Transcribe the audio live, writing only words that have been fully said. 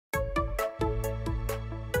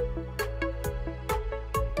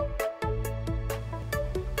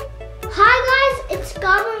Hi guys, it's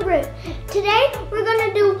Goblin Griff. Today we're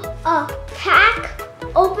gonna do a pack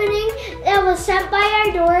opening that was sent by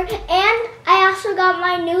our door, and I also got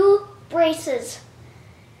my new braces.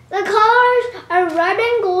 The colors are red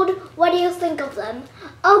and gold. What do you think of them?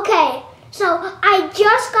 Okay, so I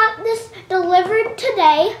just got this delivered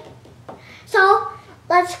today. So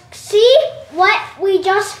let's see what we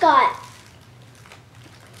just got.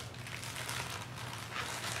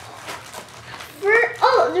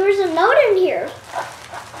 Oh, there's a note in here.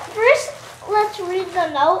 First, let's read the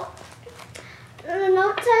note. The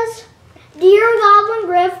note says, "Dear Goblin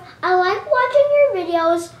Griff, I like watching your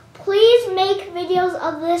videos. Please make videos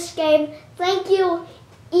of this game. Thank you,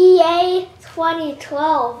 EA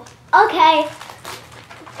 2012. Okay,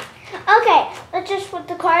 let's just put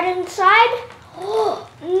the card inside. Oh,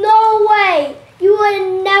 no way! You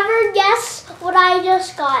would never guess what I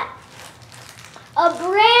just got. A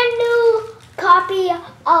brand new copy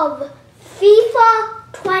of FIFA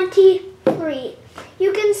 23.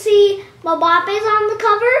 You can see Mbappe's on the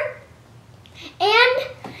cover, and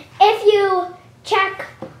if you check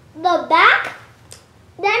the back,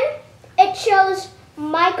 then it shows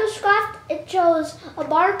Microsoft, it shows a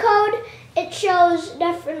barcode, it shows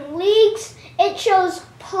different leagues, it shows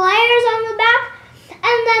players on the back,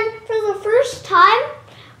 and then for the first time,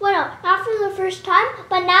 well no, not for the first time,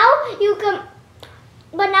 but now you can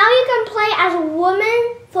play as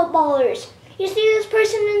women footballers. You see this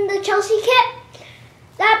person in the Chelsea kit?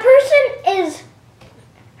 That person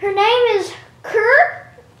her name is Kerr.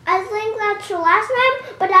 I think that's her last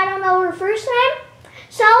name, but I don't know her first name.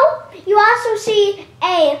 So you also see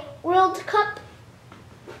a World Cup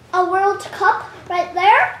right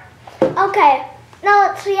there. Okay, now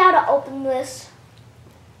let's see how to open this.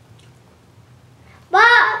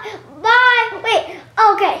 Wait,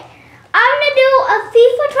 okay. I'm gonna do a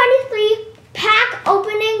FIFA 23 pack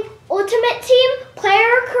opening, ultimate team,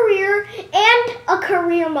 player career, and a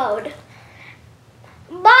career mode.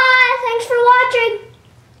 Bye, thanks for watching.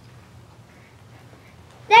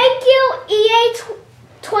 Thank you, EA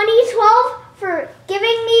 2012, for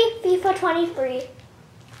giving me FIFA 23.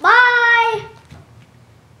 Bye.